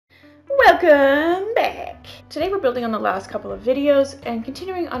Welcome back! Today we're building on the last couple of videos and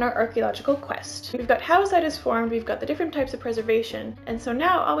continuing on our archaeological quest. We've got how a site is formed, we've got the different types of preservation, and so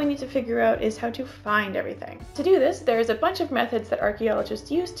now all we need to figure out is how to find everything. To do this, there's a bunch of methods that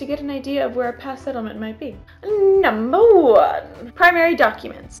archaeologists use to get an idea of where a past settlement might be. Number 1. Primary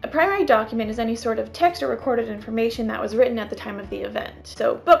documents. A primary document is any sort of text or recorded information that was written at the time of the event.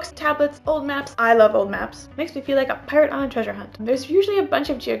 So books, tablets, old maps. I love old maps. Makes me feel like a pirate on a treasure hunt. There's usually a bunch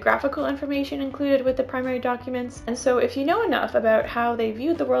of geographical information included with the primary documents, and so if you know enough about how they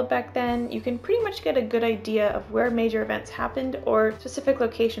viewed the world back then, you can pretty much get a good idea of where major events happened or specific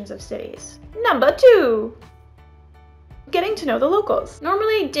locations of cities. Number 2. Getting to know the locals.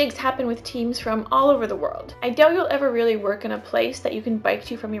 Normally, digs happen with teams from all over the world. I doubt you'll ever really work in a place that you can bike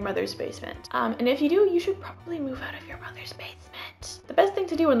to from your mother's basement. And if you do, you should probably move out of your mother's basement. The best thing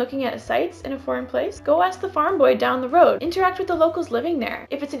to do when looking at sites in a foreign place, go ask the farm boy down the road. Interact with the locals living there.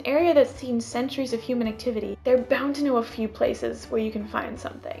 If it's an area that's seen centuries of human activity, they're bound to know a few places where you can find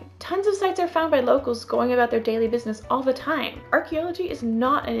something. Tons of sites are found by locals going about their daily business all the time. Archaeology is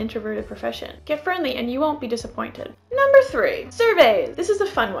not an introverted profession. Get friendly and you won't be disappointed. Number 3. Surveys. This is a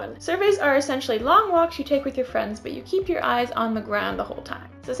fun one. Surveys are essentially long walks you take with your friends, but you keep your eyes on the ground the whole time.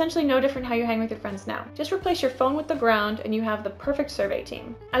 It's essentially no different how you hang with your friends now. Just replace your phone with the ground and you have the perfect survey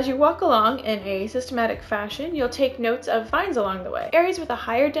team. As you walk along in a systematic fashion, you'll take notes of finds along the way. Areas with a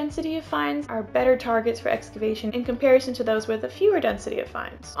higher density of finds are better targets for excavation in comparison to those with a fewer density of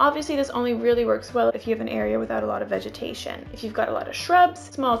finds. Obviously, this only really works well if you have an area without a lot of vegetation. If you've got a lot of shrubs,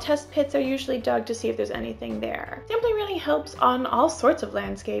 small test pits are usually dug to see if there's anything there. Sampling really helps on all sorts of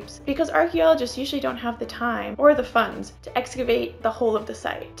landscapes because archaeologists usually don't have the time or the funds to excavate the whole of the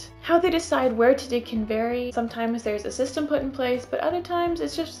site. How they decide where to dig can vary. Sometimes there's a system put in place, but other times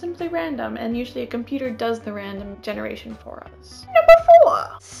it's just simply random, and usually a computer does the random generation for us. Number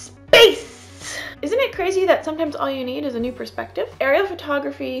 4. Space! Isn't it crazy that sometimes all you need is a new perspective? Aerial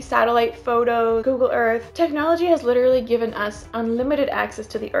photography, satellite photos, Google Earth, technology has literally given us unlimited access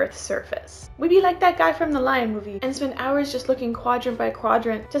to the Earth's surface. We'd be like that guy from the Lion movie and spend hours just looking quadrant by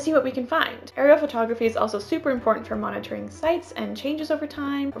quadrant to see what we can find. Aerial photography is also super important for monitoring sites and changes over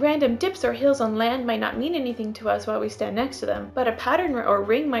time. Random dips or hills on land might not mean anything to us while we stand next to them, but a pattern or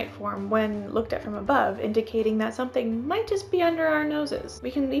ring might form when looked at from above, indicating that something might just be under our noses.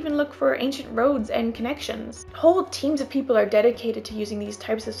 We can even look for ancient roads and connections. Whole teams of people are dedicated to using these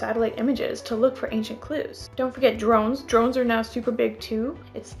types of satellite images to look for ancient clues. Don't forget drones. Drones are now super big too.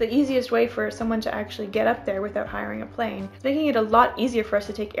 It's the easiest way for someone to actually get up there without hiring a plane, making it a lot easier for us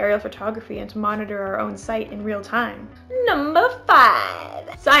to take aerial photography and to monitor our own site in real time. Number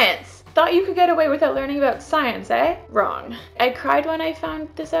 5. Science. Thought you could get away without learning about science, eh? Wrong. I cried when I found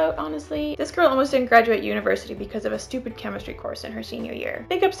this out, honestly. This girl almost didn't graduate university because of a stupid chemistry course in her senior year.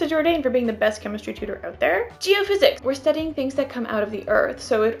 Big ups to Jordan for being the best chemistry tutor out there. Geophysics. We're studying things that come out of the earth,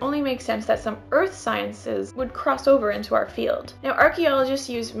 so it only makes sense that some earth sciences would cross over into our field. Now, archaeologists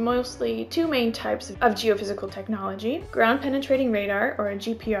use mostly 2 main types of geophysical technology. Ground penetrating radar, or a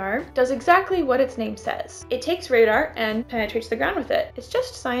GPR, does exactly what its name says. It takes radar and penetrates the ground with it. It's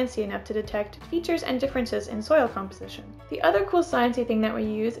just sciencey enough to detect features and differences in soil composition. The other cool sciencey thing that we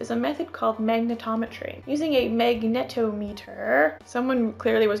use is a method called magnetometry. Using a magnetometer, someone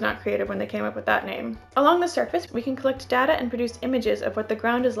clearly was not creative when they came up with that name. Along the surface, we can collect data and produce images of what the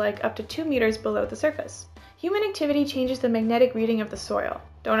ground is like up to 2 meters below the surface. Human activity changes the magnetic reading of the soil.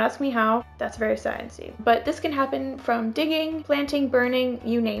 Don't ask me how, that's very sciencey. But this can happen from digging, planting, burning,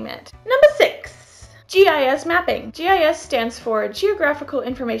 you name it. Number 6. GIS mapping. GIS stands for Geographical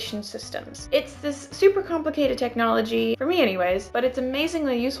Information Systems. It's this super complicated technology, for me anyways, but it's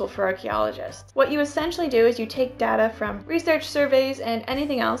amazingly useful for archaeologists. What you essentially do is you take data from research surveys and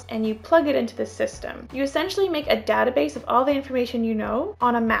anything else and you plug it into the system. You essentially make a database of all the information you know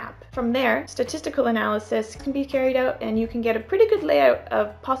on a map. From there, statistical analysis can be carried out and you can get a pretty good layout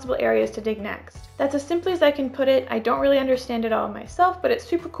of possible areas to dig next. That's as simply as I can put it. I don't really understand it all myself, but it's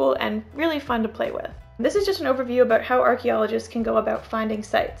super cool and really fun to play with. This is just an overview about how archaeologists can go about finding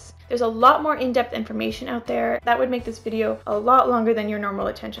sites. There's a lot more in-depth information out there that would make this video a lot longer than your normal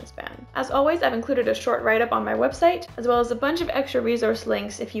attention span. As always, I've included a short write-up on my website, as well as a bunch of extra resource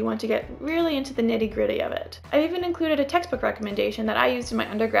links if you want to get really into the nitty-gritty of it. I've even included a textbook recommendation that I used in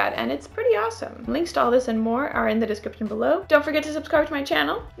my undergrad, and it's pretty awesome. Links to all this and more are in the description below. Don't forget to subscribe to my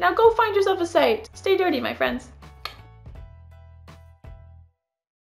channel. Now go find yourself a site. Stay dirty, my friends.